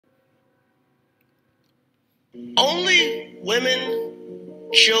Only women,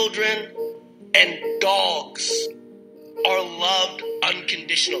 children, and dogs are loved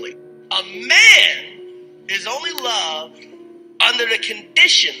unconditionally. A man is only loved under the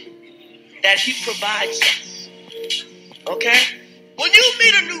condition that he provides us. Okay? When you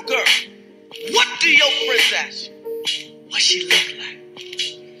meet a new girl, what do your friends ask you? What she look like?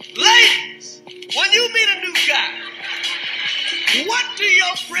 Ladies, when you meet a new guy, what do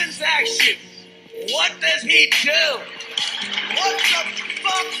your friends ask you? What does he do? What the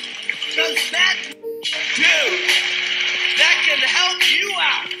fuck does that do that can help you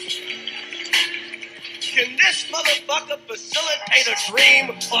out? Can this motherfucker facilitate a dream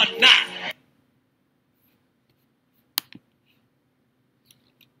or not?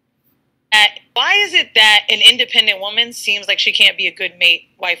 Why is it that an independent woman seems like she can't be a good mate,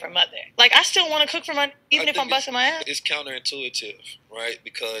 wife, or mother? Like, I still want to cook for my, even if I'm busting my ass. It's counterintuitive, right?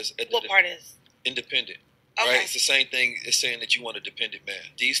 Because what part is? Independent. Okay. Right? It's the same thing as saying that you want a dependent man.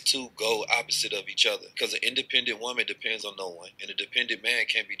 These two go opposite of each other. Because an independent woman depends on no one, and a dependent man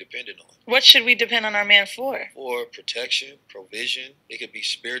can't be dependent on. What should we depend on our man for? For protection, provision. It could be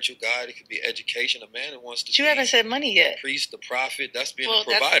spiritual guide. It could be education. A man that wants to. But you haven't said money yet. The priest, the prophet. That's being a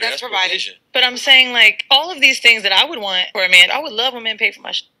provider. That's provision. But I'm saying, like, all of these things that I would want for a man, I would love when men pay for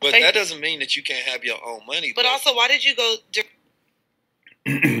my shit. But that doesn't mean that you can't have your own money. But also, why did you go?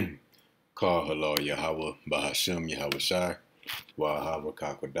 Call hello Yahawah Bahashem Yahawashi, Wahawa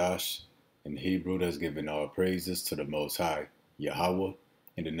Kakwadash. In Hebrew, that's giving all praises to the Most High, Yahawah,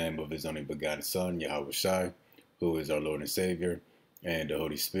 in the name of His only begotten Son, Yahawashi, who is our Lord and Savior, and the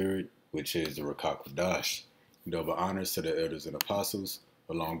Holy Spirit, which is the Rakakwadash. Double honors to the elders and apostles,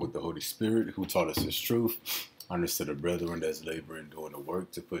 along with the Holy Spirit, who taught us His truth. Honors to the brethren that's laboring, doing the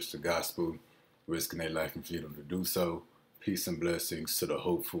work to push the gospel, risking their life and freedom to do so. Peace and blessings to the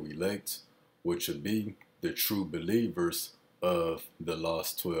hopeful elect, which would be the true believers of the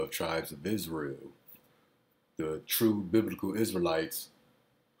lost 12 tribes of Israel. The true biblical Israelites,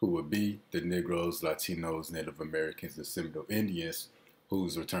 who would be the Negroes, Latinos, Native Americans, and Seminole Indians,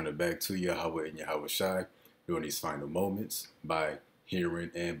 who's returning back to Yahawah and Yahawashi during these final moments by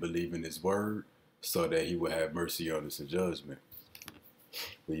hearing and believing His word, so that He will have mercy on us in judgment.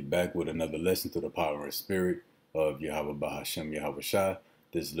 We back with another lesson through the power and spirit of Yahawah Bahashem Yahawashi.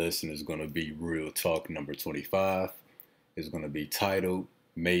 This lesson is going to be Real Talk number 25. It's going to be titled,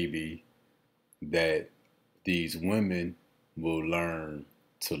 maybe, that these women will learn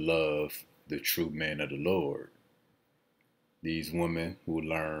to love the true man of the Lord. These women will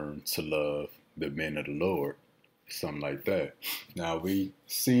learn to love the men of the Lord. Something like that. Now, we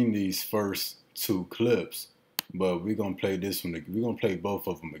seen these first two clips, but we're going to play this one. We're going to play both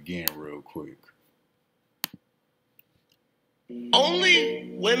of them again real quick.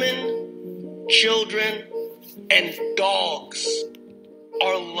 Only women, children, and dogs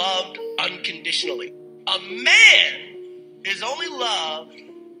are loved unconditionally. A man is only loved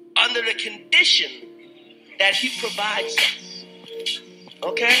under the condition that he provides us.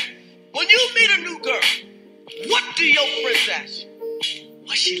 Okay? When you meet a new girl, what do your friends ask you?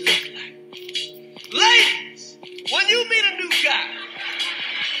 What she look like? Ladies, when you meet a new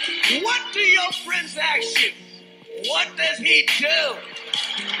guy, what do your friends ask you? What does he do?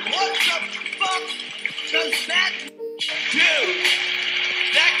 What the fuck does that do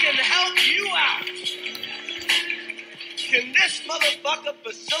that can help you out? Can this motherfucker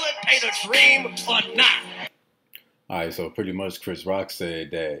facilitate a dream or not? Alright, so pretty much Chris Rock said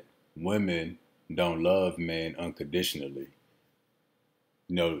that women don't love men unconditionally.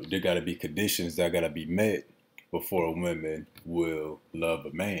 You know, there got to be conditions that got to be met before a woman will love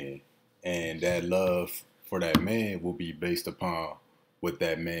a man. And that love for that man will be based upon what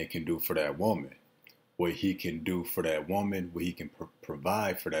that man can do for that woman, what he can do for that woman, what he can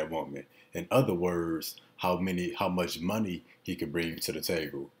provide for that woman. In other words, how much money he can bring to the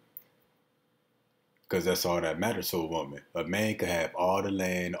table. Because that's all that matters to a woman. A man could have all the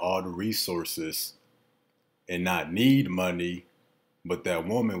land, all the resources, and not need money, but that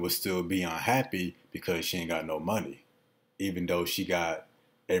woman would still be unhappy because she ain't got no money, even though she got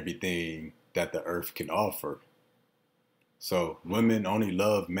everything that the earth can offer. So women only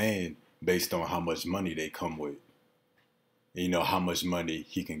love men based on how much money they come with. You know, how much money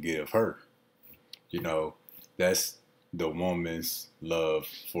he can give her. You know, that's the woman's love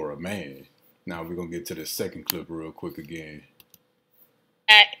for a man. Now we're going to get to the second clip real quick again.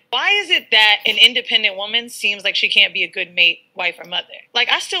 Why is it that an independent woman seems like she can't be a good mate, wife, or mother? Like,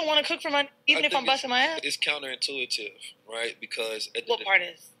 I still want to cook for my, even if I'm busting my ass. It's counterintuitive, right? Because what part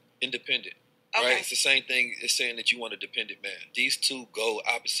is? Independent. Okay. Right? It's the same thing as saying that you want a dependent man. These two go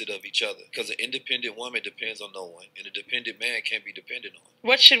opposite of each other because an independent woman depends on no one, and a dependent man can't be dependent on.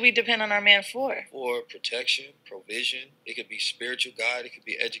 What should we depend on our man for? For protection, provision. It could be spiritual guide. It could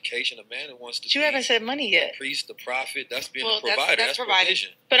be education. A man that wants to. But you haven't said money yet. The priest, the prophet. That's being a provider. That's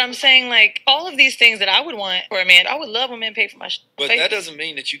provision. But I'm saying, like, all of these things that I would want for a man, I would love when men pay for my shit. But that doesn't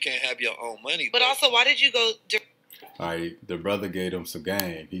mean that you can't have your own money. But also, why did you go? All right, the brother gave him some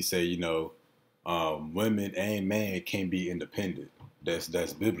game. He said, you know, women and man can't be independent.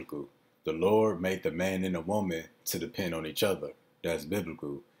 That's biblical. The Lord made the man and the woman to depend on each other. That's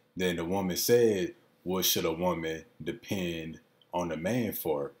biblical. Then the woman said, what should a woman depend on the man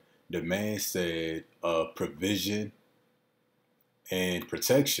for? The man said provision and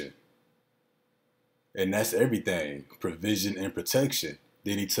protection. And that's everything, provision and protection.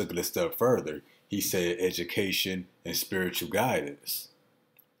 Then he took it a step further. He said education and spiritual guidance.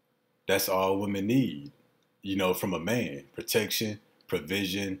 That's all women need, you know, from a man. Protection,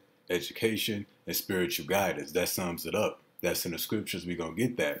 provision, education, and spiritual guidance. That sums it up. That's in the scriptures. We're going to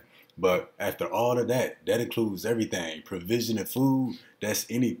get that. But after all of that, that includes everything. Provision and food, that's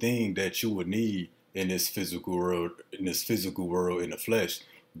anything that you would need in this physical world, in the flesh.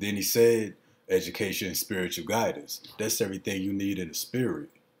 Then he said education and spiritual guidance. That's everything you need in the spirit.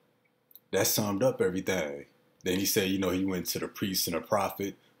 That summed up everything. Then he said, you know, he went to the priest and the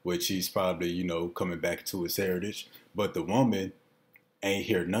prophet, which he's probably, you know, coming back to his heritage. But the woman ain't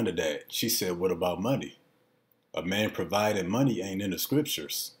hear none of that. She said, what about money? A man providing money ain't in the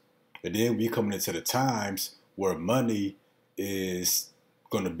scriptures. And then we coming into the times where money is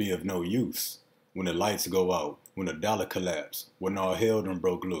going to be of no use. When the lights go out, when the dollar collapse, when all hell done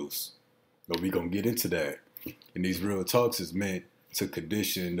broke loose. But we going to get into that. And these real talks is meant to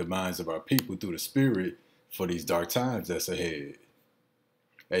condition the minds of our people through the spirit for these dark times that's ahead.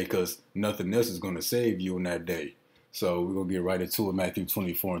 Hey, because nothing else is going to save you in that day. So we're going to get right into it, Matthew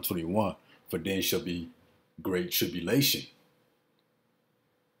 24 and 21. For then shall be great tribulation.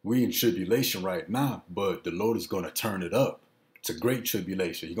 We in tribulation right now, but the Lord is going to turn it up to great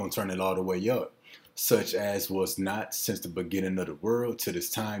tribulation. He's going to turn it all the way up. Such as was not since the beginning of the world to this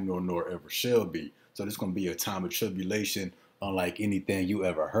time, nor ever shall be. So there's going to be a time of tribulation unlike anything you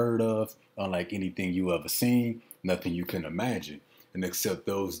ever heard of, unlike anything you ever seen, nothing you can imagine. And except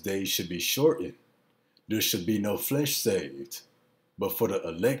those days should be shortened. There should be no flesh saved. But for the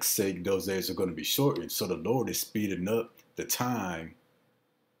elect's sake, those days are going to be shortened. So the Lord is speeding up the time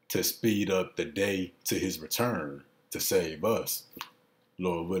to speed up the day to his return to save us.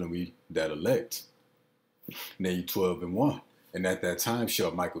 Lord willing, we that elect. Nehemiah 12 and 1. And at that time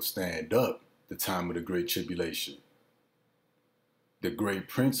shall Michael stand up, the time of the great tribulation. The great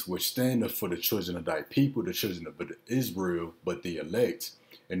prince which standeth for the children of thy people, the children of Israel, but the elect.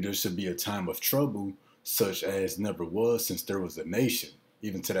 And there should be a time of trouble, such as never was since there was a nation,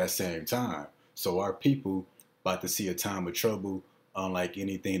 even to that same time. So our people about to see a time of trouble unlike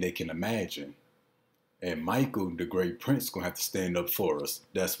anything they can imagine. And Michael, the great prince, going to have to stand up for us.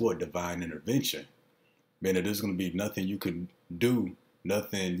 That's what? Divine intervention. Man, there's going to be nothing you can do,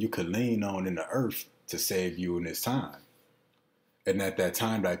 nothing you could lean on in the earth to save you in this time. And at that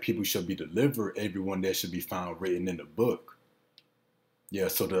time, thy people shall be delivered, everyone that should be found written in the book. Yeah,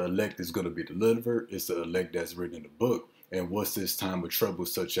 so the elect is going to be delivered. It's the elect that's written in the book. And what's this time of trouble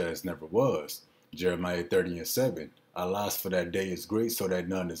such as never was? Jeremiah 30 and 7. Alas, for that day is great, so that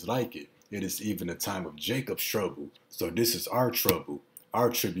none is like it. It is even the time of Jacob's trouble. So this is our trouble, our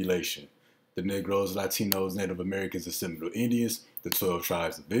tribulation. The Negroes, Latinos, Native Americans, and Seminole Indians, the 12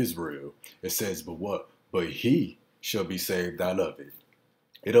 tribes of Israel. It says, but what? But he shall be saved out of it.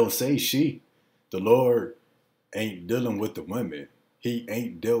 It don't say she. The Lord ain't dealing with the women. He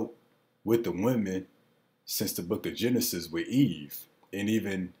ain't dealt with the women since the book of Genesis with Eve. And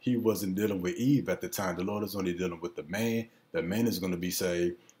even he wasn't dealing with Eve at the time. The Lord is only dealing with the man. The man is going to be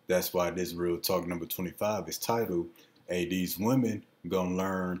saved. That's why this real talk number 25 is titled, hey, these women going to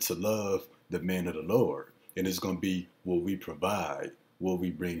learn to love the men of the Lord. And it's going to be what we provide, what we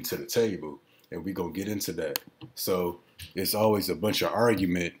bring to the table. And we're going to get into that. So it's always a bunch of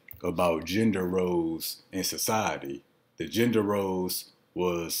argument about gender roles in society. The gender roles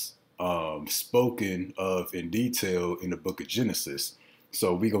was spoken of in detail in the book of Genesis.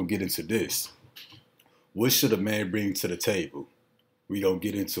 So we're going to get into this. What should a man bring to the table? We're going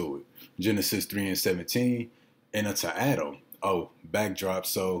to get into it. Genesis 3 and 17. And unto Adam. Oh, backdrop.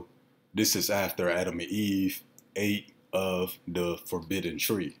 So this is after Adam and Eve ate of the forbidden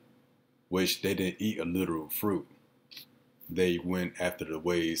tree, which they didn't eat a literal fruit. They went after the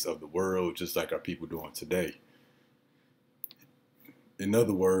ways of the world, just like our people doing today. In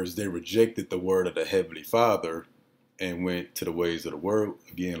other words, they rejected the word of the Heavenly Father and went to the ways of the world,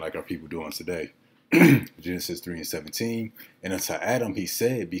 again, like our people doing today. Genesis 3:17. And unto Adam he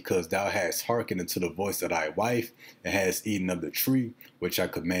said, because thou hast hearkened unto the voice of thy wife, and hast eaten of the tree which I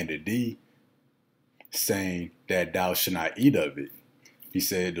commanded thee, saying that thou shalt not eat of it. He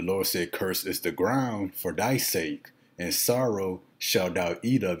said, the Lord said, cursed is the ground for thy sake, and sorrow shalt thou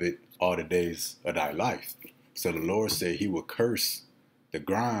eat of it all the days of thy life. So the Lord said he would curse the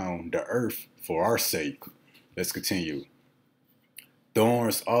ground, the earth, for our sake. Let's continue.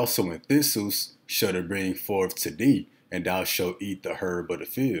 Thorns also and thistles shall they bring forth to thee, and thou shalt eat the herb of the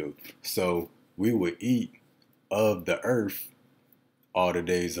field. So we will eat of the earth all the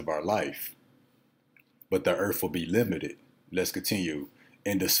days of our life, but the earth will be limited. Let's continue.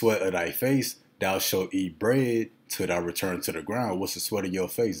 In the sweat of thy face thou shalt eat bread till thou return to the ground. What's the sweat of your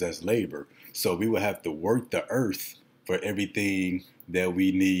face? That's labor. So we will have to work the earth for everything that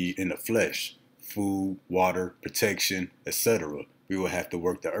we need in the flesh: food, water, protection, etc. We will have to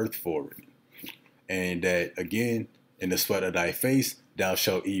work the earth for it. And that again, in the sweat of thy face thou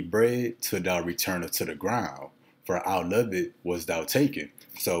shalt eat bread till thou returnest to the ground, for out of it was thou taken.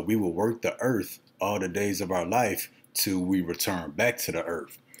 So we will work the earth all the days of our life till we return back to the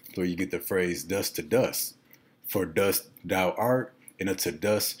earth. So you get the phrase dust to dust. For dust thou art, and unto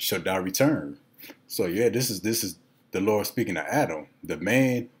dust shalt thou return. So yeah, this is the Lord speaking to Adam. The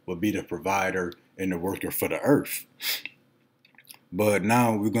man will be the provider and the worker for the earth. But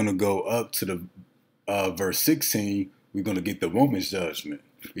now we're going to go up to the verse 16. We're going to get the woman's judgment,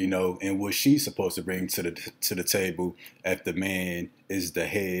 and what she's supposed to bring to the table, if the man is the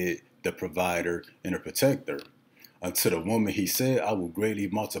head, the provider, and the protector. Unto the woman he said, I will greatly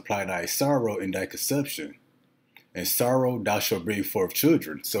multiply thy sorrow in thy conception, and sorrow thou shalt bring forth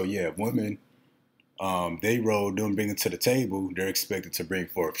children. So yeah, women, they roll them bringing to the table, they're expected to bring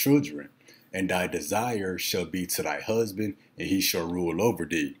forth children. And thy desire shall be to thy husband, and he shall rule over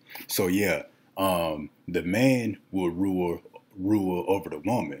thee. So yeah, the man will rule over the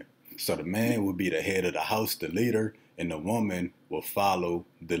woman. So the man will be the head of the house, the leader, and the woman will follow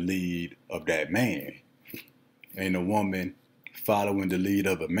the lead of that man. And the woman following the lead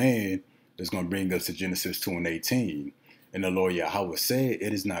of a man is going to bring us to Genesis 2:18. And the Lord Yahweh said,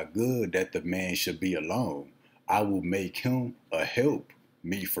 it is not good that the man should be alone. I will make him a help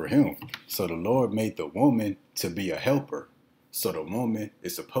me for him. So the Lord made the woman to be a helper. So the woman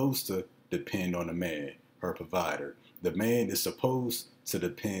is supposed to depend on the man, her provider. The man is supposed to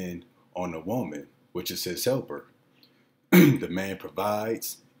depend on the woman, which is his helper. The man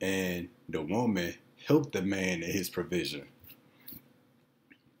provides, and the woman helps the man in his provision.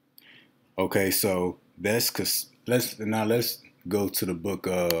 Okay, so let's go to the book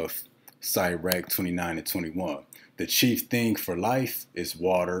of Sirach 29 and 21. The chief thing for life is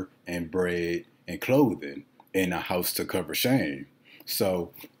water and bread and clothing, and a house to cover shame.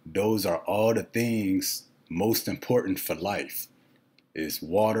 So those are all the things most important for life: is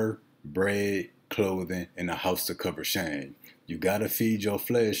water, bread, clothing, and a house to cover shame. You got to feed your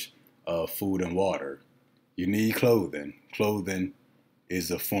flesh food and water. You need clothing. Clothing is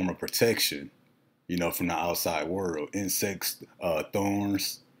a form of protection, from the outside world. Insects,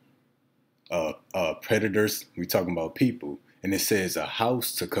 thorns, predators. We talking about people. And it says a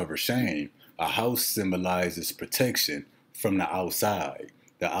house to cover shame. A house symbolizes protection from the outside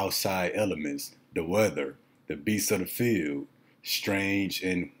elements, the weather, the beasts of the field, strange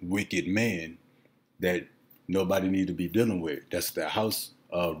and wicked men that nobody need to be dealing with. That's what the house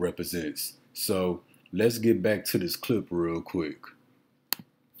represents. So let's get back to this clip real quick.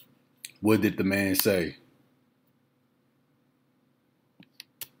 What did the man say?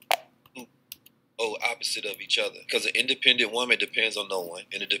 Opposite of each other, because an independent woman depends on no one,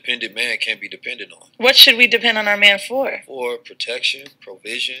 and a dependent man can't be dependent on. What should we depend on our man for? For protection,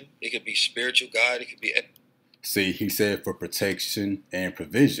 provision. It could be spiritual guide. It could be. See, he said for protection and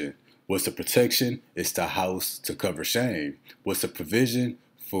provision. What's the protection? It's the house to cover shame. What's the provision?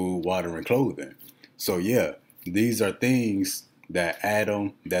 Food, water, and clothing. So yeah, these are things that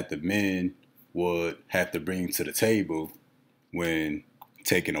the men would have to bring to the table when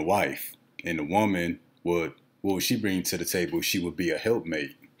taking a wife. And the woman what would she bring to the table? She would be a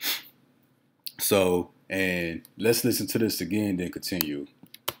helpmate. So, and let's listen to this again, then continue.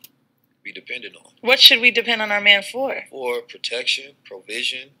 Be dependent on. What should we depend on our man for? For protection,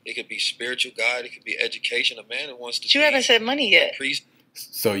 provision. It could be spiritual guide. It could be education. A man who wants to. But you haven't said money yet.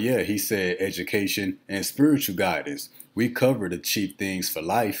 So yeah, he said education and spiritual guidance. We covered the chief things for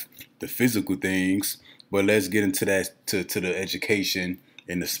life, the physical things, but let's get into that to the education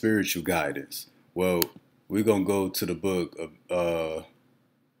and the spiritual guidance. Well, we're gonna go to the book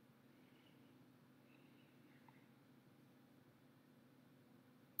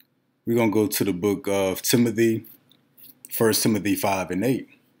of Timothy, 1 Timothy 5:8.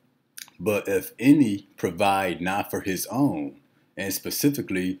 But if any provide not for his own, and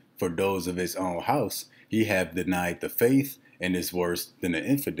specifically for those of his own house, he have denied the faith and is worse than an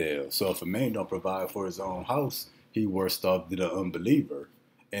infidel. So if a man don't provide for his own house, he worse off than an unbeliever.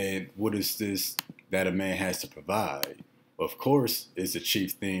 And what is this that a man has to provide? Of course, it's the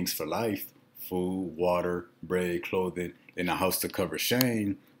chief things for life: food, water, bread, clothing, and a house to cover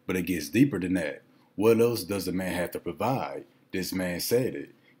shame. But it gets deeper than that. What else does a man have to provide? This man said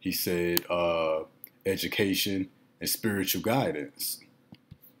it. He said education and spiritual guidance.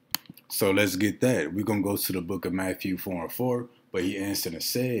 So let's get that. We're going to go to the book of Matthew 4:4. But he answered and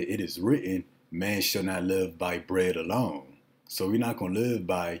said, it is written, man shall not live by bread alone. So we're not going to live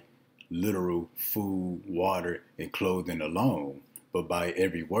by literal food, water, and clothing alone, but by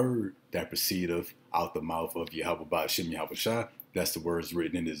every word that proceedeth out the mouth of Yahweh Ba'ashem Yahawashi. That's the words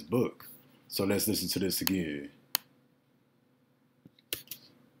written in this book. So let's listen to this again.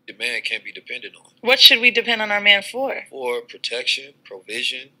 The man can't be depended on. What should we depend on our man for? For protection,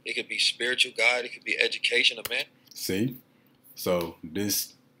 provision. It could be spiritual guide. It could be education of man. See? So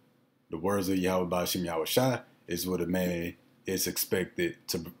the words of Yahweh Ba'ashem Yahawashi is what a man is expected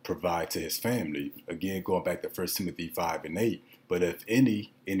to provide to his family. Again, going back to 1 Timothy 5:8. But if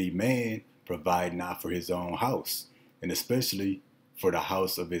any man provide not for his own house, and especially for the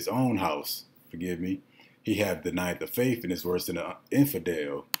house of his own house, he have denied the faith and is worse than an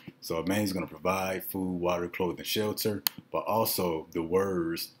infidel. So a man's going to provide food, water, clothing, shelter, but also the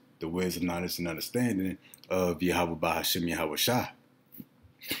words, the wisdom, knowledge, and understanding of Yahweh Ba'ashem Yahawashi.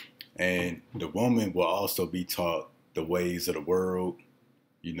 And the woman will also be taught the ways of the world,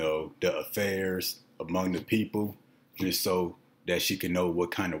 the affairs among the people, just so that she can know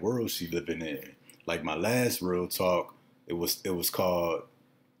what kind of world she's living in. Like my last real talk, it was called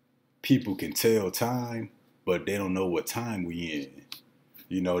People Can Tell Time, but they don't know what time we in.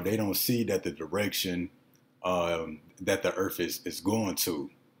 They don't see that the direction that the earth is going to,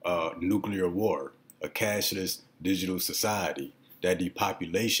 nuclear war, a cashless digital society, that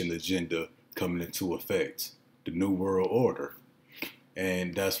depopulation agenda coming into effect, the new world order.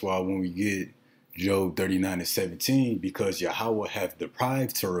 And that's why when we get Job 39:17, because Yahweh hath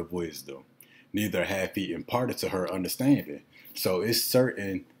deprived her of wisdom, neither hath he imparted to her understanding. So it's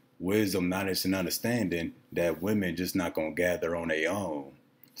certain wisdom, knowledge, and understanding that women just not going to gather on their own.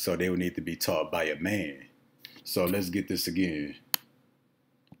 So they would need to be taught by a man. So let's get this again.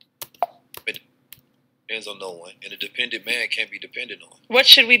 Depends on no one. And a dependent man can't be depended on. What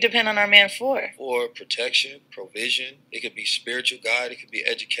should we depend on our man for? For protection, provision. It could be spiritual guide. It could be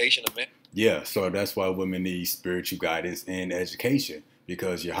education of man. Yeah, so that's why women need spiritual guidance and education.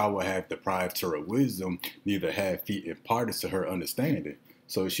 Because Yahweh hath deprived her of wisdom, neither hath he imparted to her understanding.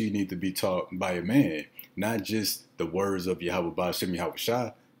 So she needs to be taught by a man, not just the words of Yahweh Ba'ashem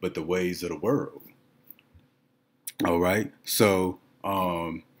Yahawashi, but the ways of the world. All right. So,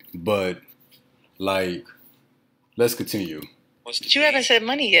 but like, let's continue. But you haven't said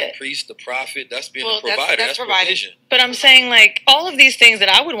money yet. Priest, the prophet, that's being a provider. That's provision. But I'm saying, like, all of these things that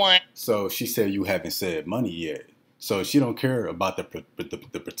I would want. So she said you haven't said money yet. So she don't care about the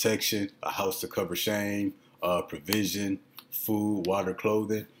protection, a house to cover shame, provision, food, water,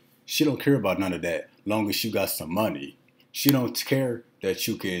 clothing. She don't care about none of that, long as you got some money. She don't care that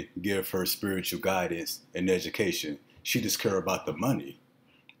you can give her spiritual guidance and education. She just care about the money.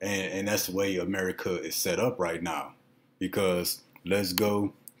 And that's the way America is set up right now. Because let's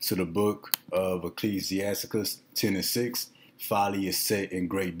go to the book of Ecclesiasticus 10:6. Folly is set in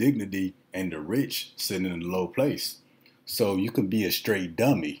great dignity, and the rich sitting in a low place. So you can be a straight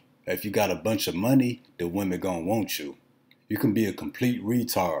dummy. If you got a bunch of money, the women gonna want you. You can be a complete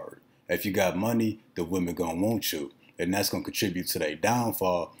retard. If you got money, the women gonna want you. And that's gonna contribute to their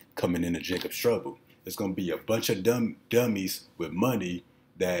downfall coming into Jacob's trouble. It's gonna be a bunch of dummies with money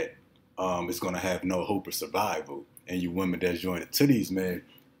that is gonna have no hope of survival. And you women that's joining to these men,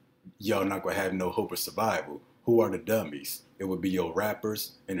 y'all not gonna have no hope of survival. Who are the dummies? It would be your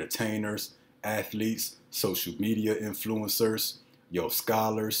rappers, entertainers, athletes, social media influencers, your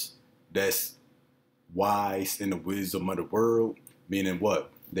scholars that's wise in the wisdom of the world, meaning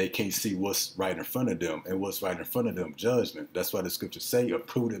what? They can't see what's right in front of them, and what's right in front of them, judgment. That's why the scriptures say, a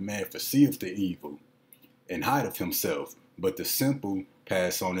prudent man foreseeth the evil and hideth himself, but the simple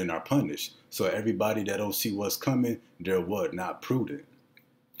pass on and are punished. So everybody that don't see what's coming, they're what? Not prudent.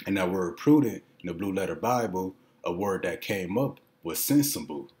 And that word prudent in the Blue Letter Bible, a word that came up was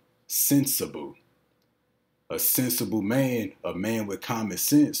sensible. Sensible. A sensible man, a man with common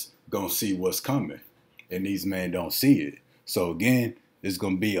sense, gonna see what's coming. And these men don't see it. So again, there's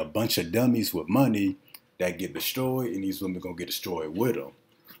gonna be a bunch of dummies with money that get destroyed, and these women gonna get destroyed with them.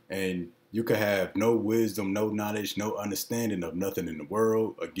 And you could have no wisdom, no knowledge, no understanding of nothing in the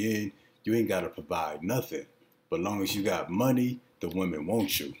world. Again, you ain't gotta provide nothing. But as long as you got money, the women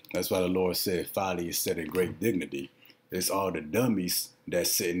want you. That's why the Lord said, folly is set in great dignity. It's all the dummies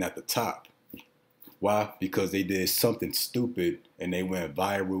that's sitting at the top. Why? Because they did something stupid and they went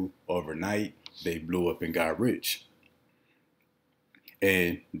viral overnight. They blew up and got rich.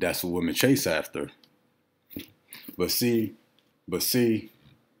 And that's what women chase after. But see, let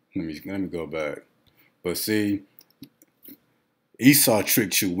me go back. But see, Esau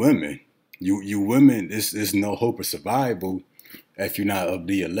tricked you women. You women, there's no hope of survival if you're not of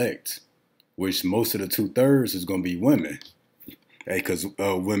the elect, which most of the 2/3 is going to be women, because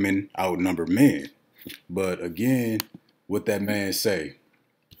women outnumber men. But again, what that man say,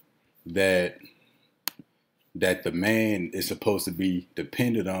 that the man is supposed to be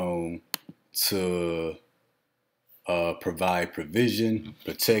dependent on to provide provision,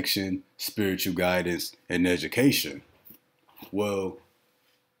 protection, spiritual guidance, and education. Well,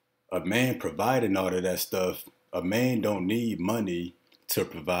 a man providing all of that stuff, a man don't need money to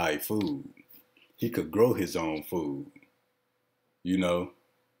provide food. He could grow his own food. You know,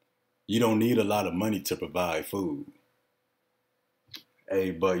 you don't need a lot of money to provide food.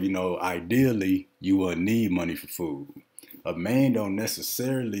 Hey, but you know, ideally, you will need money for food. A man don't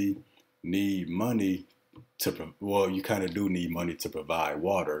necessarily need money to, well, you kind of do need money to provide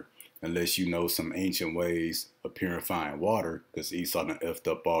water, unless you know some ancient ways of purifying water, because Esau done effed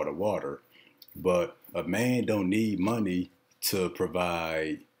up all the water. But a man don't need money to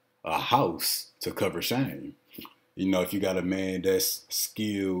provide a house to cover shame. You know, if you got a man that's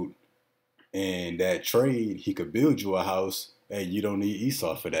skilled in that trade, he could build you a house. Hey, you don't need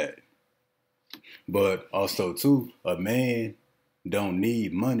Esau for that. But also, too, a man don't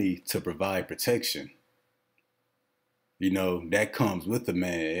need money to provide protection. You know, that comes with a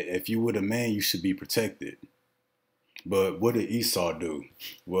man. If you were a man, you should be protected. But what did Esau do?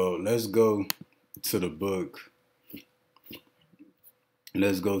 Well, let's go to the book.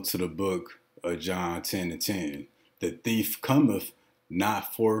 Let's go to the book of John 10:10. The thief cometh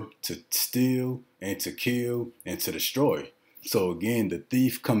not for to steal and to kill and to destroy. So again, the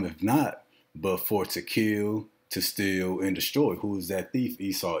thief cometh not, but for to kill, to steal, and destroy. Who is that thief?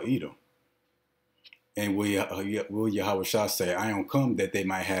 Esau, Edom. And will Yahawashi say, I am come that they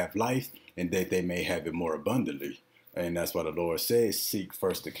might have life and that they may have it more abundantly. And that's why the Lord says, seek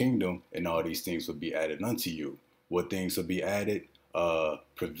first the kingdom and all these things will be added unto you. What things will be added?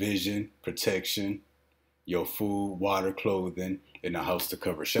 Provision, protection, your food, water, clothing, and a house to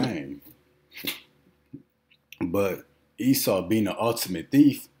cover shame. But Esau, being the ultimate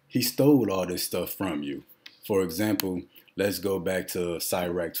thief, he stole all this stuff from you. For example, let's go back to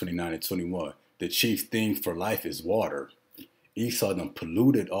Sirach 29:21. The chief thing for life is water. Esau done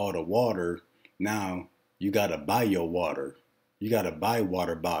polluted all the water. Now you got to buy your water. You got to buy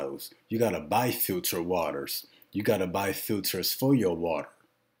water bottles. You got to buy filtered waters. You got to buy filters for your water.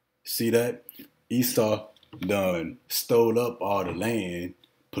 See that? Esau done stole up all the land,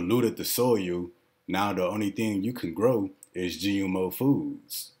 polluted the soil. Now the only thing you can grow is GMO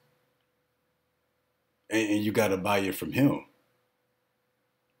foods. And you got to buy it from him.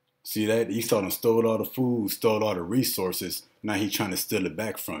 See that? Esau done stole all the food, stole all the resources. Now he's trying to steal it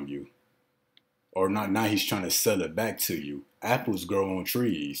back from you. Or not, now he's trying to sell it back to you. Apples grow on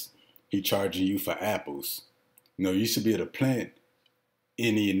trees. He charging you for apples. You know, you should be able to plant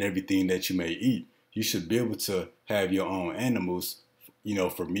any and everything that you may eat. You should be able to have your own animals, you know,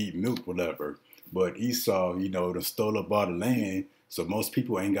 for meat, milk, whatever. But Esau, you know, done stole up all the land. So most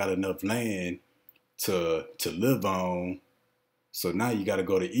people ain't got enough land to live on. So now you got to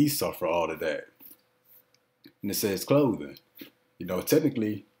go to Esau for all of that. And it says clothing. You know,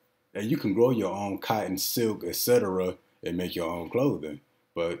 technically, and you can grow your own cotton, silk, etc. and make your own clothing.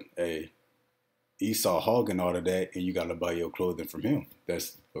 But, hey, Esau hogging all of that, and you got to buy your clothing from him.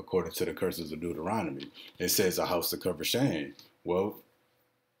 That's according to the curses of Deuteronomy. It says a house to cover shame. Well,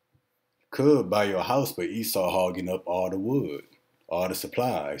 could buy your house, but Esau hogging up all the wood, all the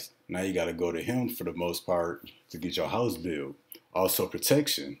supplies. Now you got to go to him for the most part to get your house built. Also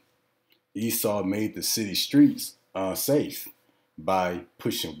protection. Esau made the city streets unsafe by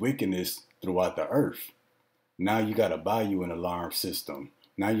pushing wickedness throughout the earth. Now you got to buy you an alarm system.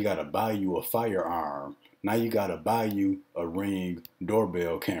 Now you got to buy you a firearm. Now you got to buy you a Ring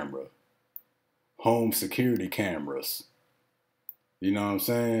doorbell camera. Home security cameras. You know what I'm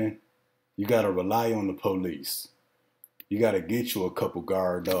saying? You got to rely on the police. You got to get you a couple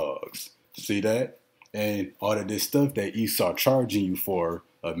guard dogs. See that? And all of this stuff that Esau charging you for,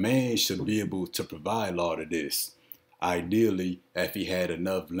 a man should be able to provide all of this. Ideally, if he had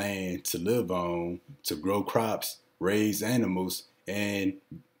enough land to live on, to grow crops, raise animals, and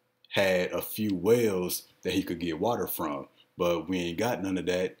had a few wells that he could get water from. But we ain't got none of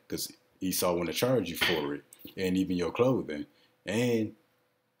that because Esau want to charge you for it, and even your clothing. And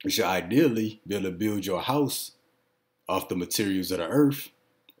you should ideally be able to build your house off the materials of the earth.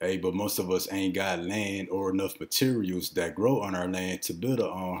 Hey, but most of us ain't got land or enough materials that grow on our land to build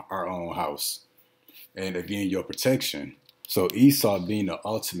our own house. And again, your protection. So Esau, being the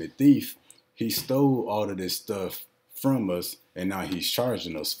ultimate thief, he stole all of this stuff from us, and now he's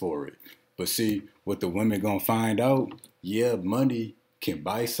charging us for it. But see, what the women gonna find out, yeah, money can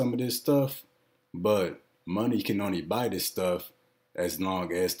buy some of this stuff, but money can only buy this stuff as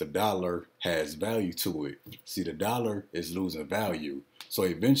long as the dollar has value to it. See, the dollar is losing value. So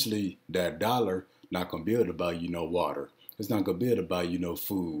eventually that dollar not gonna be able to buy you no water. It's not gonna be able to buy you no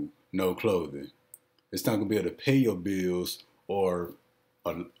food, no clothing. It's not gonna be able to pay your bills or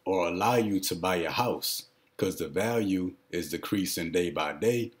allow you to buy a house, because the value is decreasing day by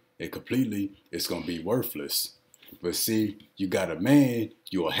day, and completely it's gonna be worthless. But see, you got a man,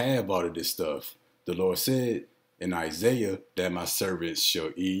 you'll have all of this stuff. The Lord said in Isaiah that my servants shall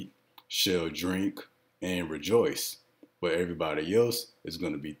eat, shall drink, and rejoice. But everybody else is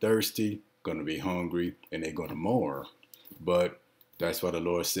gonna be thirsty, gonna be hungry, and they're gonna mourn. But that's why the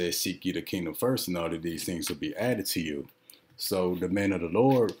Lord says, seek ye the kingdom first, and all of these things will be added to you. So the man of the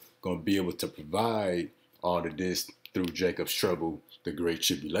Lord gonna be able to provide all of this through Jacob's trouble, the great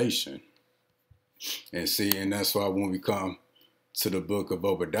tribulation. And see, and that's why when we come to the book of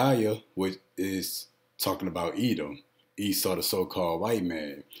Obadiah, which is talking about Edom, Esau, the so-called white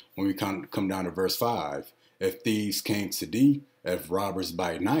man, when we come down to verse 5, if thieves came to thee, if robbers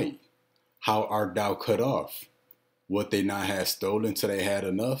by night, how art thou cut off? Would they not have stolen till they had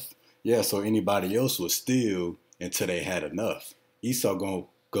enough? Yeah, so anybody else would steal until they had enough. Esau gonna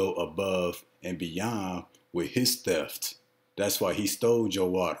go above and beyond with his theft. That's why he stole your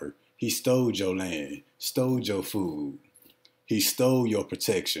water. He stole your land, stole your food. He stole your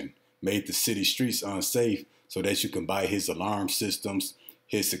protection, made the city streets unsafe so that you can buy his alarm systems,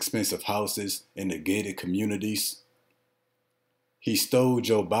 his expensive houses in the gated communities. He stole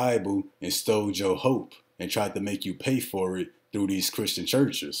your Bible and stole your hope and tried to make you pay for it through these Christian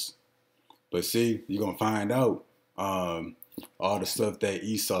churches. But see, you're going to find out all the stuff that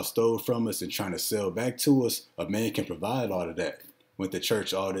Esau stole from us and trying to sell back to us, a man can provide all of that. Went to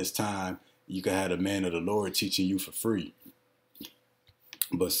church all this time, you can have a man of the Lord teaching you for free.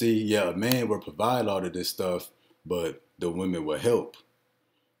 But see, yeah, a man will provide all of this stuff, but the women will help.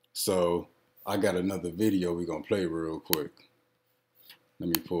 So I got another video we're going to play real quick. Let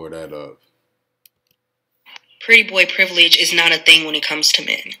me pull that up. Pretty boy privilege is not a thing when it comes to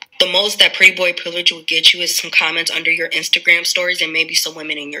men. The most that pretty boy privilege will get you is some comments under your Instagram stories and maybe some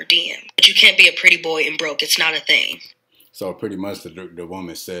women in your DM. But you can't be a pretty boy and broke. It's not a thing. So pretty much the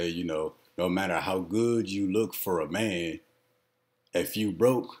woman said, you know, no matter how good you look for a man, if you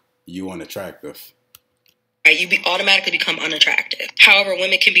broke, you unattractive. Right, you automatically become unattractive. However,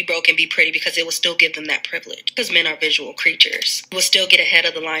 women can be broke and be pretty because it will still give them that privilege. Because men are visual creatures. You will still get ahead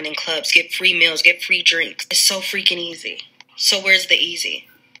of the line in clubs, get free meals, get free drinks. It's so freaking easy. So where's the easy?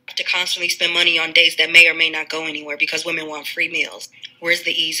 You have to constantly spend money on dates that may or may not go anywhere because women want free meals. Where's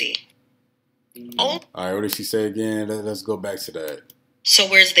the easy? Oh. All right, what did she say again? Let's go back to that. So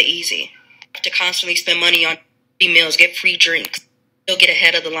where's the easy? You have to constantly spend money on free meals, get free drinks. Still get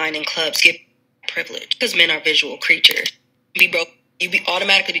ahead of the line in clubs, get privilege. Because men are visual creatures. Be broke, you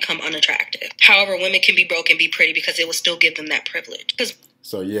automatically become unattractive. However, women can be broke and be pretty because it will still give them that privilege.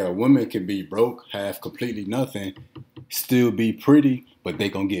 So yeah, women can be broke, have completely nothing, still be pretty, but they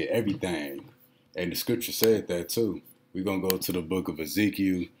gonna get everything. And the scripture said that too. We're gonna go to the book of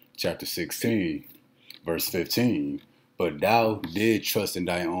Ezekiel, chapter 16, verse 15. But thou did trust in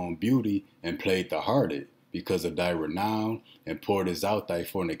thy own beauty and played the harlot because of thy renown, and poured out thy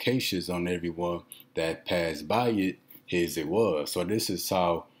fornications on everyone that passed by it, his it was. So this is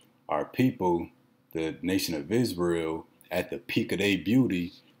how our people, the nation of Israel, at the peak of their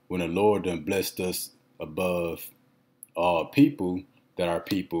beauty, when the Lord done blessed us above all people, that our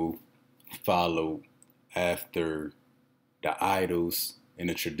people follow after the idols and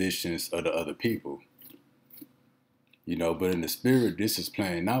the traditions of the other people. You know, but in the spirit, this is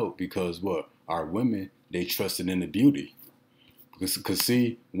playing out because what? Our women, they trusted in the beauty. Because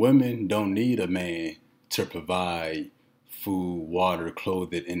see, women don't need a man to provide food, water,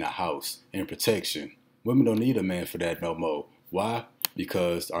 clothing in the house, and protection. Women don't need a man for that no more. Why?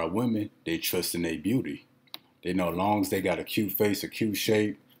 Because our women, they trust in their beauty. They know as long as they got a cute face, a cute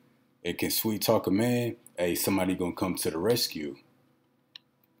shape, and can sweet talk a man, hey, somebody gonna come to the rescue.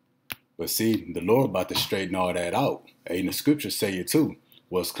 But see, the Lord about to straighten all that out. Hey, and the scriptures say it too.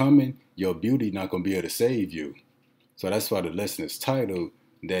 What's coming, your beauty not gonna be able to save you. So that's why the lesson is titled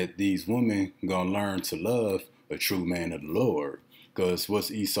that these women gonna learn to love a true man of the Lord. Because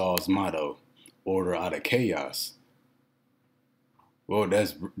what's Esau's motto? Order out of chaos. Well,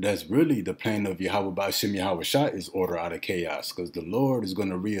 that's really the plan of Yahweh Ba'ashem Yahawashi is order out of chaos. Because the Lord is going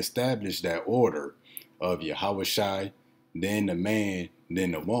to reestablish that order of Yahawashi, then the man,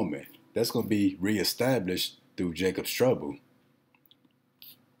 then the woman. That's going to be reestablished through Jacob's trouble.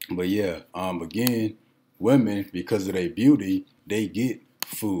 But yeah, again, women, because of their beauty, they get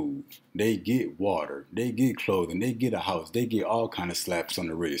food, they get water, they get clothing, they get a house, they get all kind of slaps on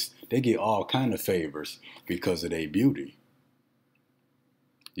the wrist, they get all kind of favors because of their beauty.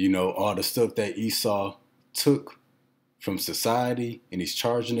 You know, all the stuff that Esau took from society and he's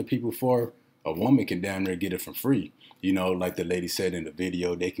charging the people for, a woman can down there get it for free. You know, like the lady said in the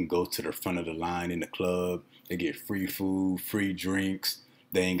video, they can go to the front of the line in the club, they get free food, free drinks,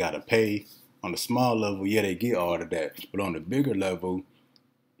 they ain't got to pay. On the small level, yeah, they get all of that. But on the bigger level,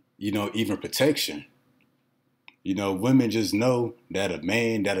 you know, even protection. You know, women just know that a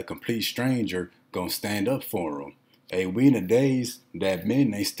man, that a complete stranger, gonna stand up for them. Hey, we in the days that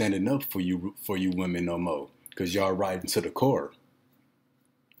men ain't standing up for you women no more, because y'all riding to the core.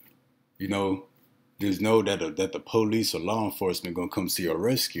 You know, there's no that the police or law enforcement gonna come to your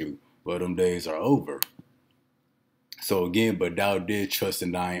rescue, but them days are over. So again, but thou did trust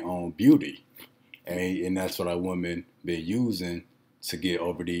in thine own beauty. And that's what our women been using to get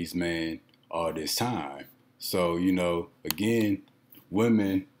over these men all this time. So, you know, again,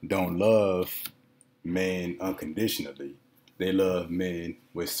 women don't love men unconditionally. They love men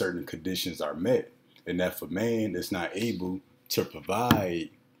when certain conditions are met. And if a man is not able to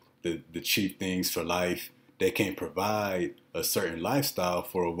provide the chief things for life, they can't provide a certain lifestyle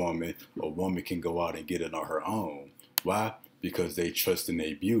for a woman can go out and get it on her own. Why? Because they trust in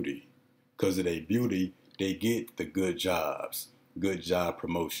their beauty. Because of their beauty, they get the good jobs, good job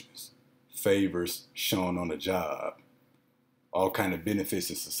promotions, favors shown on the job, all kind of benefits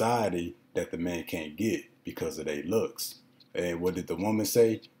in society that the man can't get because of their looks. And what did the woman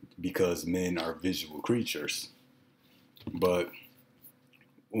say? Because men are visual creatures. But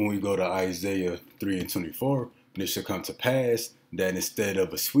when we go to Isaiah 3:24, it shall come to pass that instead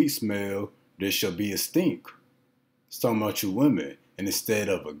of a sweet smell, there shall be a stink. It's talking about you women. And instead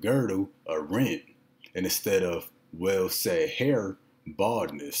of a girdle, a rent. And instead of well-set hair,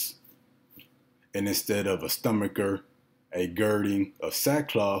 baldness. And instead of a stomacher, a girding of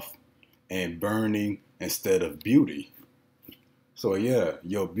sackcloth, and burning instead of beauty. So yeah,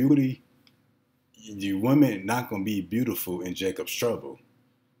 your beauty, you women not going to be beautiful in Jacob's trouble.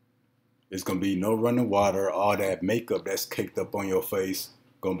 It's going to be no running water, all that makeup that's caked up on your face,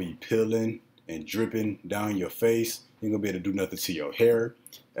 going to be peeling and dripping down your face. You ain't going to be able to do nothing to your hair.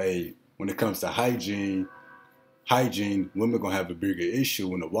 Hey, when it comes to hygiene, women going to have a bigger issue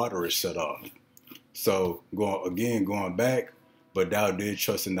when the water is shut off. So, going back, but thou did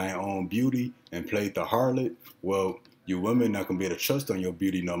trust in thy own beauty and played the harlot. Well, you women not going to be able to trust on your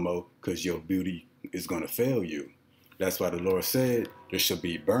beauty no more because your beauty is going to fail you. That's why the Lord said there should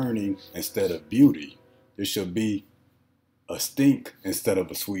be burning instead of beauty. There should be a stink instead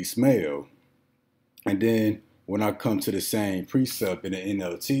of a sweet smell. And then when I come to the same precept in the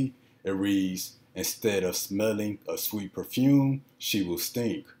NLT, it reads, instead of smelling a sweet perfume, she will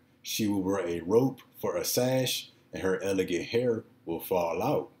stink. She will wear a rope for a sash, and her elegant hair will fall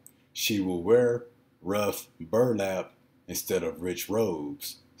out. She will wear rough burlap instead of rich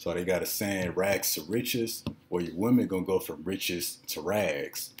robes. So they got a saying, rags to riches. Well, your women gonna go from riches to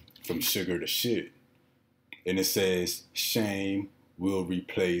rags, from sugar to shit. And it says, shame will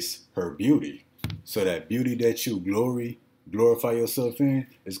replace her beauty. So that beauty that you glorify yourself in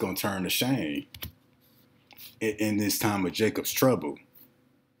is gonna turn to shame in this time of Jacob's trouble.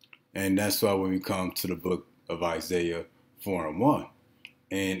 And that's why when we come to the book of Isaiah 4:1,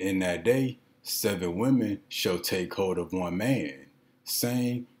 and in that day, 7 women shall take hold of one man,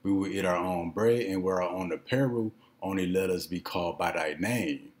 saying, we will eat our own bread and wear our own apparel, only let us be called by thy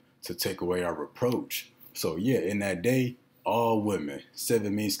name, to take away our reproach. So yeah, in that day, all women,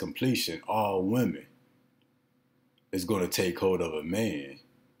 7 means completion, all women is going to take hold of a man.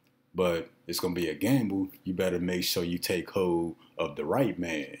 But it's going to be a gamble. You better make sure you take hold of the right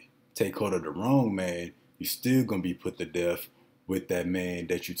man. Take hold of the wrong man, you still gonna be put to death with that man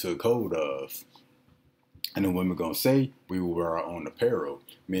that you took hold of. And the women gonna say, we will wear our own apparel.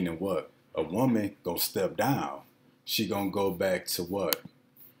 Meaning what? A woman gonna step down. She gonna go back to what?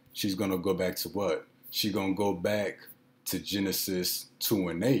 She's gonna go back to what? She gonna go back to Genesis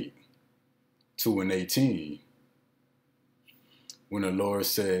 2:8, 2:18. When the Lord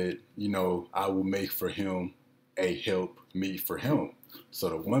said, you know, I will make for him a help meet for him. So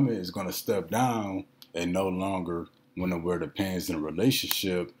the woman is gonna step down and no longer want to wear the pants in a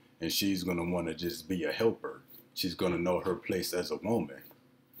relationship, and she's going to want to just be a helper. She's going to know her place as a woman.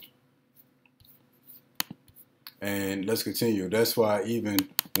 And let's continue. That's why even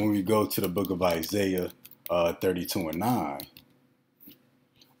when we go to the book of Isaiah 32:9,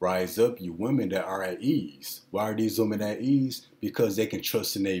 rise up, you women that are at ease. Why are these women at ease? Because they can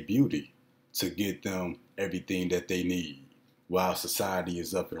trust in their beauty to get them everything that they need while society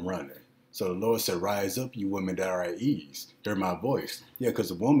is up and running. So the Lord said, rise up, you women that are at ease. Hear my voice. Yeah,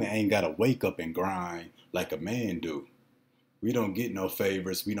 because a woman ain't got to wake up and grind like a man do. We don't get no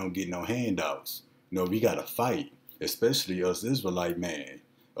favors. We don't get no handouts. No, we got to fight, especially us Israelite man.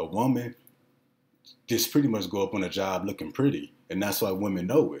 A woman just pretty much go up on a job looking pretty. And that's why women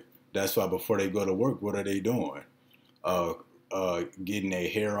know it. That's why before they go to work, what are they doing? Getting their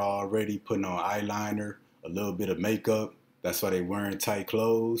hair all ready, putting on eyeliner, a little bit of makeup. That's why they wearing tight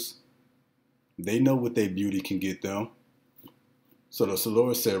clothes. They know what their beauty can get them. So the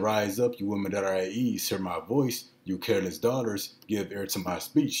Lord said, rise up, you women that are at ease. Hear my voice, you careless daughters. Give ear to my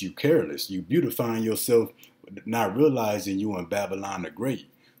speech, you careless. You beautifying yourself, not realizing you in Babylon the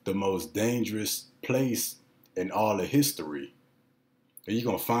Great, the most dangerous place in all of history. And you're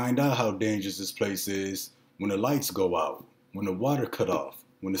going to find out how dangerous this place is when the lights go out, when the water cut off,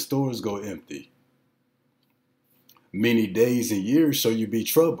 when the stores go empty. Many days and years shall you be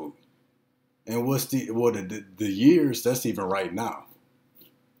troubled. And what's the years? That's even right now.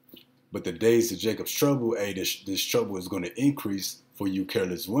 But the days of Jacob's trouble, this trouble is going to increase for you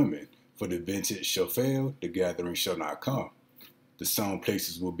careless women. For the vintage shall fail, the gathering shall not come. The sown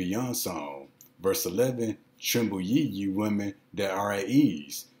places will be unsown. Verse 11, tremble ye, you women that are at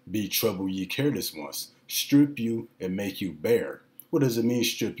ease. Be troubled, ye careless ones. Strip you and make you bare. What does it mean,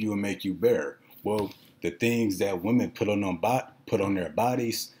 strip you and make you bare? Well, the things that women put on their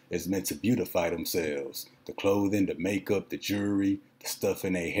bodies is meant to beautify themselves. The clothing, the makeup, the jewelry, the stuff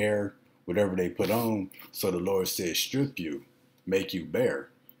in their hair, whatever they put on. So the Lord says, strip you, make you bare.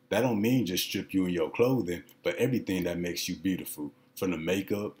 That don't mean just strip you in your clothing, but everything that makes you beautiful. From the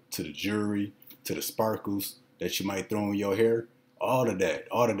makeup, to the jewelry, to the sparkles that you might throw in your hair. All of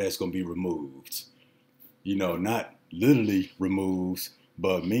that's going to be removed. You know, not literally removed,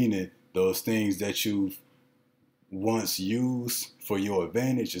 but meaning those things that you've once used for your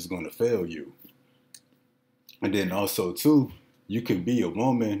advantage is going to fail you. And then also too, you can be a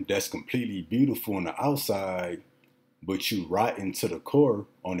woman that's completely beautiful on the outside, but you rotten to the core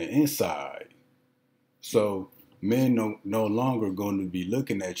on the inside. So men no longer going to be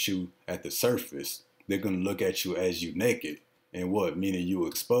looking at you at the surface. They're going to look at you as you naked. And what? Meaning you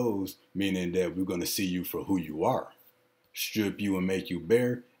exposed, meaning that we're going to see you for who you are. Strip you and make you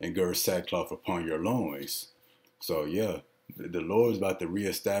bare, and gird sackcloth upon your loins. So yeah, the Lord's about to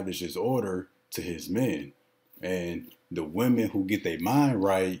reestablish his order to his men. And the women who get their mind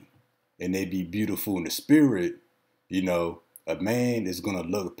right and they be beautiful in the spirit, you know, a man is going to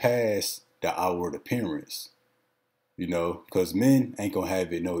look past the outward appearance. You know, because men ain't going to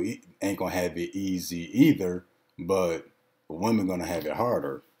have it easy either, but a woman going to have it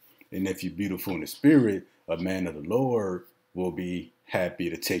harder. And if you're beautiful in the spirit, a man of the Lord will be happy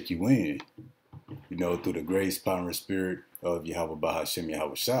to take you in, you know, through the grace, power, and spirit of Yahawah Bahashem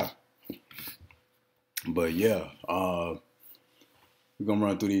Yahawashi. But yeah, we're going to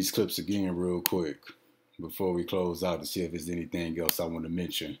run through these clips again real quick before we close out to see if there's anything else I want to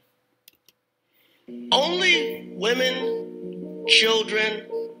mention. Only women, children,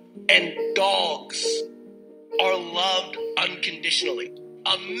 and dogs are loved unconditionally.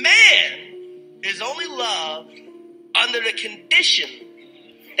 A man is only loved under the condition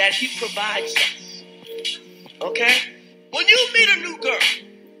that he provides us. Okay? When you meet a new girl,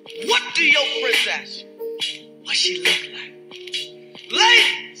 what do your friends ask you? What she look like?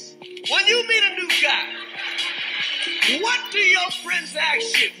 Ladies, when you meet a new guy, what do your friends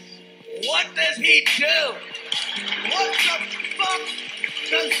ask you? What does he do? What the fuck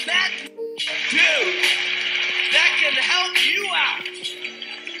does that do that can help you out?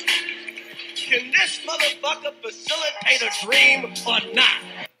 Can this motherfucker facilitate a dream or not?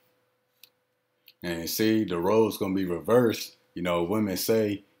 And see, the role's going to be reversed. You know, women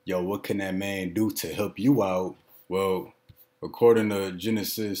say, yo, what can that man do to help you out? Well, according to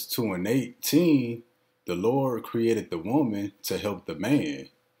Genesis 2:18, the Lord created the woman to help the man.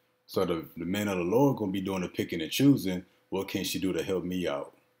 So the man of the Lord going to be doing the picking and choosing. What can she do to help me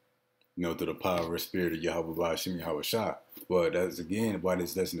out? You know, through the power and spirit of YAHAWASHI. Well, that's again why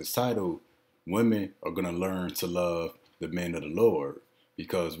this lesson is titled, Women Are Going to Learn to Love the Man of the Lord.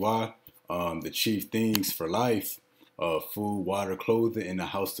 Because why? The chief things for life, food, water, clothing, and a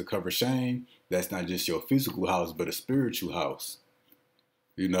house to cover shame. That's not just your physical house, but a spiritual house.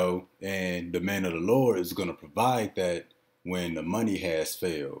 You know, and the man of the Lord is going to provide that when the money has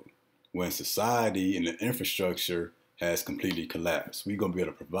failed, when society and the infrastructure has completely collapsed. We're going to be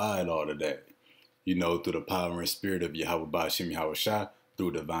able to provide all of that, you know, through the power and spirit of YAHAWASHI,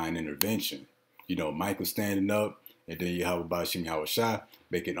 through divine intervention. You know, Michael standing up, and then YAHAWASHI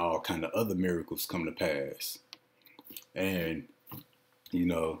making all kind of other miracles come to pass. And, you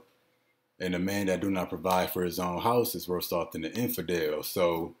know, and the man that do not provide for his own house is worse off than the infidel.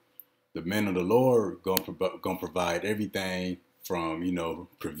 So the men of the Lord gonna provide everything from, you know,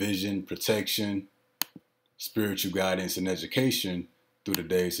 provision, protection, spiritual guidance, and education through the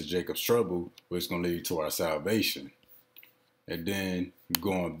days of Jacob's trouble, which is going to lead to our salvation. And then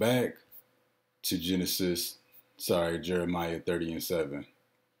going back to Jeremiah 30:7.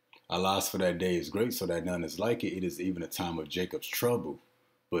 Alas, for that day is great, so that none is like it. It is even a time of Jacob's trouble,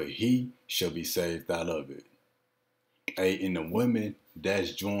 but he shall be saved out of it. And the women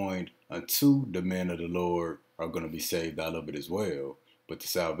that's joined unto the man of the Lord are going to be saved out of it as well. But the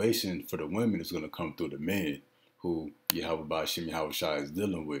salvation for the women is going to come through the men who YAHAWASHI is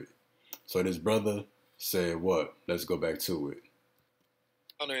dealing with. So this brother said what? Let's go back to it.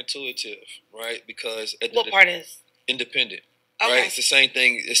 Counterintuitive, right? Because at What part is? independent. Okay. Right? It's the same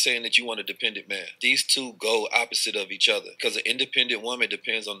thing as saying that you want a dependent man. These two go opposite of each other because an independent woman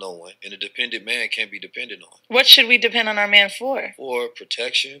depends on no one, and a dependent man can't be dependent on. What should we depend on our man for? For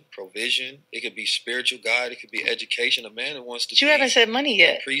protection, provision. It could be spiritual guide. It could be education. A man that wants to But you haven't said money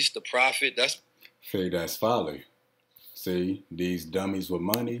yet. the priest, the prophet. That's folly. See, these dummies with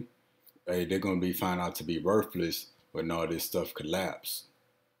money, hey, they're going to be found out to be worthless when all this stuff collapse.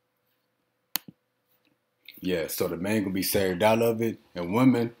 Yeah, so the man gonna be saved out of it, and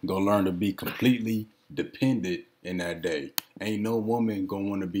women gonna learn to be completely dependent in that day. Ain't no woman gonna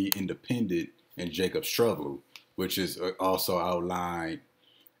want to be independent in Jacob's trouble, which is also outlined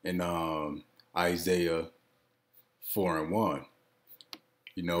in Isaiah 4:1.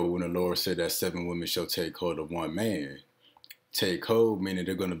 You know, when the Lord said that 7 women shall take hold of one man. Take hold, meaning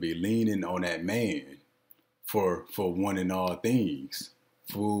they're gonna be leaning on that man for one and all things: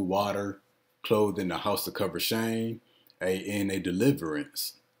 food, water, clothing, a house to cover shame, and a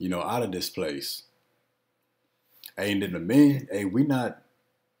deliverance, you know, out of this place. And then the men, we not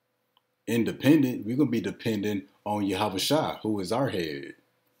independent. We're going to be dependent on YAHAWASHI, who is our head.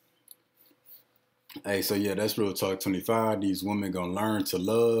 So yeah, that's Real Talk 25. These women going to learn to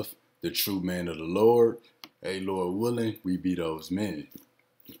love the true man of the Lord. Lord willing, we be those men.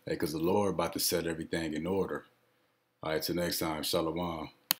 Because the Lord about to set everything in order. All right, till next time, Shalom.